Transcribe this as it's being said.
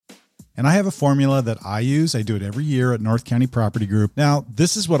And I have a formula that I use. I do it every year at North County Property Group. Now,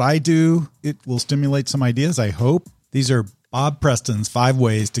 this is what I do. It will stimulate some ideas, I hope. These are Bob Preston's 5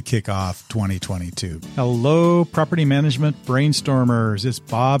 ways to kick off 2022. Hello, property management brainstormers. It's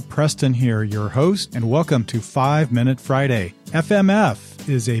Bob Preston here, your host, and welcome to 5 Minute Friday. FMF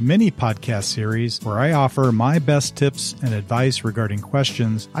is a mini podcast series where I offer my best tips and advice regarding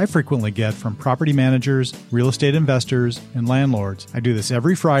questions I frequently get from property managers, real estate investors, and landlords. I do this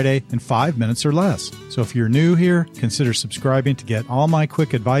every Friday in 5 minutes or less. So if you're new here, consider subscribing to get all my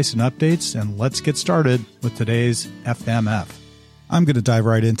quick advice and updates, and let's get started with today's FMF. I'm going to dive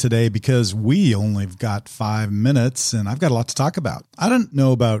right in today because we only got 5 minutes and I've got a lot to talk about. I don't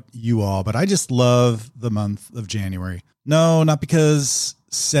know about you all, but I just love the month of January. No, not because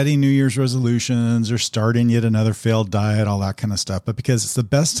setting New Year's resolutions or starting yet another failed diet, all that kind of stuff, but because it's the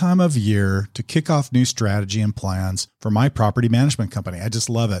best time of year to kick off new strategy and plans for my property management company. I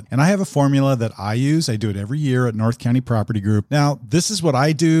just love it. And I have a formula that I use. I do it every year at North County Property Group. Now, this is what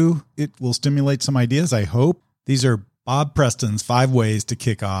I do. It will stimulate some ideas, I hope. These are Bob Preston's 5 ways to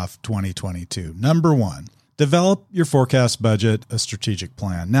kick off 2022. Number 1, develop your forecast budget, a strategic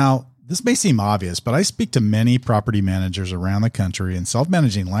plan. Now, this may seem obvious, but I speak to many property managers around the country and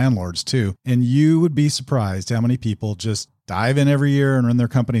self-managing landlords too. And you would be surprised how many people just dive in every year and run their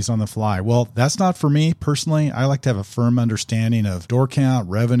companies on the fly. Well, that's not for me personally. I like to have a firm understanding of door count,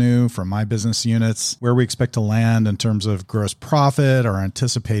 revenue from my business units, where we expect to land in terms of gross profit, our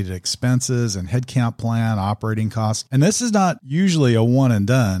anticipated expenses and headcount plan, operating costs. And this is not usually a one and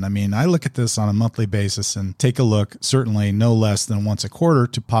done. I mean, I look at this on a monthly basis and take a look, certainly no less than once a quarter,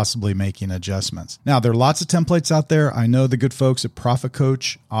 to possibly making adjustments. Now, there are lots of templates out there. I know the good folks at Profit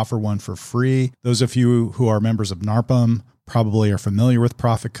Coach offer one for free. Those of you who are members of NARPM probably are familiar with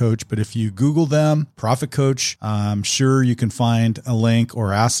Profit Coach, but if you Google them, Profit Coach, I'm sure you can find a link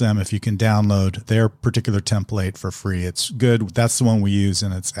or ask them if you can download their particular template for free. It's good. That's the one we use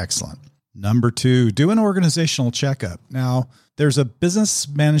and it's excellent. Number 2, do an organizational checkup. Now, there's a business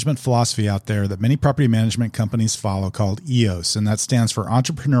management philosophy out there that many property management companies follow called EOS, and that stands for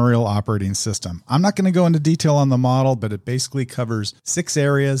Entrepreneurial Operating System. I'm not going to go into detail on the model, but it basically covers 6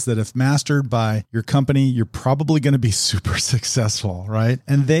 areas that if mastered by your company, you're probably going to be super successful, right?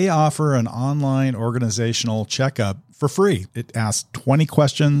 And they offer an online organizational checkup for free. It asks 20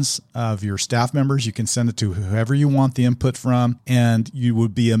 questions of your staff members. You can send it to whoever you want the input from, and you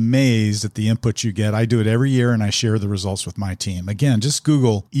would be amazed at the input you get. I do it every year and I share the results with my team. Again, just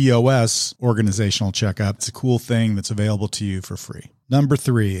Google EOS organizational checkup. It's a cool thing that's available to you for free. Number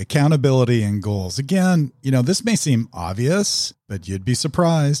 3, accountability and goals. Again, this may seem obvious, but you'd be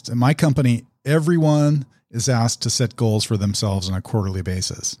surprised. In my company, everyone is asked to set goals for themselves on a quarterly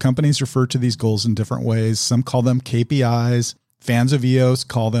basis. Companies refer to these goals in different ways. Some call them KPIs. Fans of EOS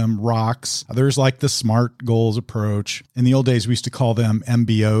call them rocks. Others like the SMART goals approach. In the old days, we used to call them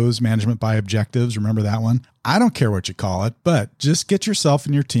MBOs, management by objectives. Remember that one? I don't care what you call it, but just get yourself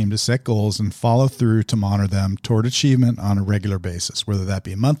and your team to set goals and follow through to monitor them toward achievement on a regular basis, whether that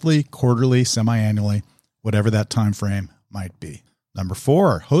be monthly, quarterly, semi-annually, whatever that time frame might be. Number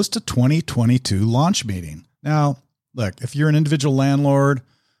 4, host a 2022 launch meeting. Now, look, if you're an individual landlord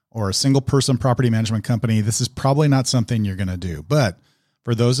or a single person property management company, this is probably not something you're going to do. But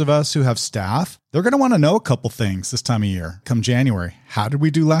for those of us who have staff, they're going to want to know a couple things this time of year. Come January, how did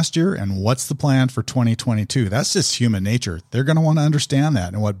we do last year? And what's the plan for 2022? That's just human nature. They're going to want to understand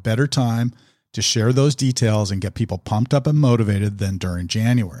that. And what better time to share those details and get people pumped up and motivated than during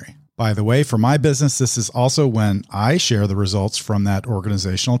January. By the way, for my business, this is also when I share the results from that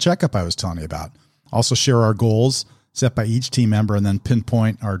organizational checkup I was telling you about. Also share our goals set by each team member and then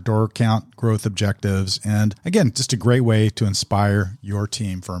pinpoint our door count growth objectives. And again, just a great way to inspire your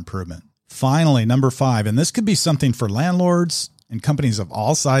team for improvement. Finally, number 5, and this could be something for landlords and companies of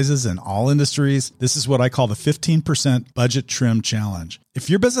all sizes and all industries. This is what I call the 15% budget trim challenge.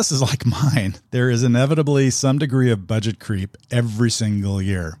 If your business is like mine, there is inevitably some degree of budget creep every single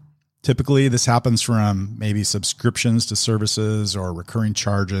year. Typically, this happens from maybe subscriptions to services or recurring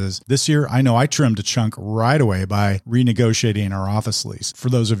charges. This year, I know I trimmed a chunk right away by renegotiating our office lease. For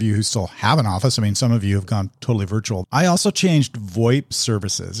those of you who still have an office, some of you have gone totally virtual. I also changed VoIP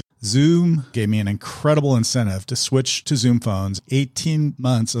services. Zoom gave me an incredible incentive to switch to Zoom phones, 18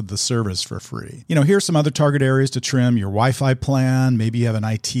 months of the service for free. Here's some other target areas to trim: your Wi-Fi plan, maybe you have an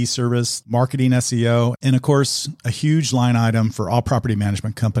IT service, marketing, SEO, and of course, a huge line item for all property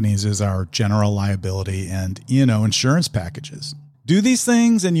management companies is our general liability and insurance packages. Do these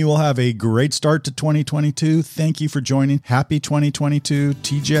things and you will have a great start to 2022. Thank you for joining. Happy 2022,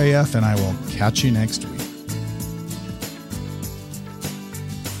 TGIF, and I will catch you next week.